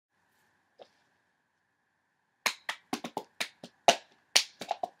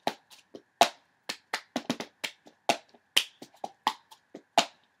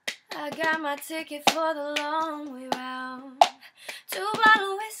I got my ticket for the long way round, 2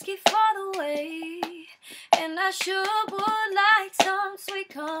 bottles of whiskey for the way, and I sure would like some sweet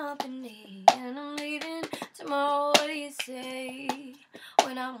company. And I'm leaving tomorrow, what do you say?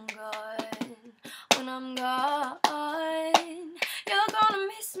 When I'm gone, when I'm gone, you're gonna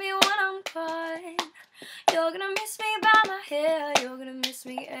miss me when I'm gone. You're gonna miss me by my hair, you're gonna miss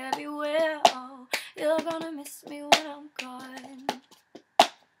me everywhere. Oh, you're gonna miss me when I'm gone.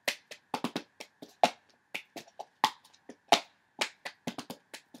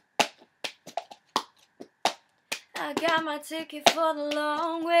 I got my ticket for the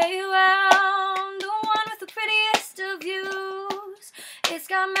long way round, the one with the prettiest of views. It's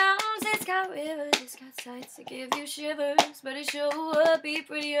got mountains, it's got rivers, it's got sights to give you shivers, but it sure would be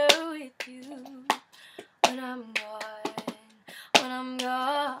prettier with you. When I'm gone, when I'm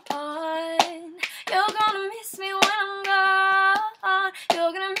gone, you're gonna miss me when I'm gone.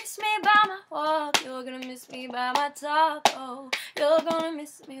 You're gonna miss me by my walk, you're gonna miss me by my talk. Oh, you're gonna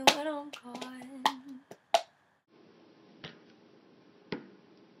miss me when I'm gone.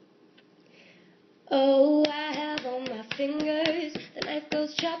 Oh, I have on my fingers, the knife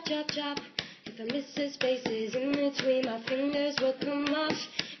goes chop, chop, chop. If I miss the spaces in between, my fingers will come off.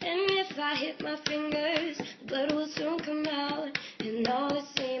 And if I hit my fingers, the blood will soon come out. And all the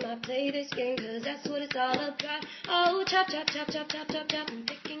same, I play this game, cause that's what it's all about. Oh, chop, chop, chop, chop, chop, chop, chop, I'm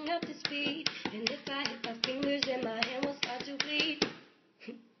picking up the speed. And if I hit my fingers, then my hand will start to bleed.